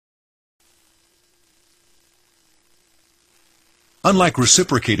Unlike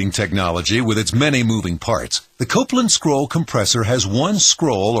reciprocating technology with its many moving parts, the Copeland Scroll compressor has one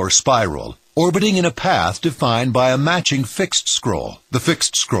scroll or spiral orbiting in a path defined by a matching fixed scroll. The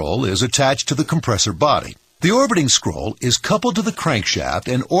fixed scroll is attached to the compressor body. The orbiting scroll is coupled to the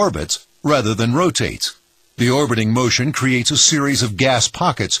crankshaft and orbits rather than rotates. The orbiting motion creates a series of gas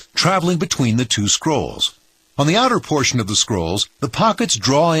pockets traveling between the two scrolls. On the outer portion of the scrolls, the pockets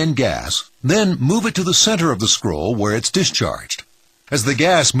draw in gas, then move it to the center of the scroll where it's discharged. As the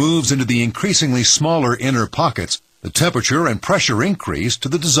gas moves into the increasingly smaller inner pockets, the temperature and pressure increase to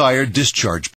the desired discharge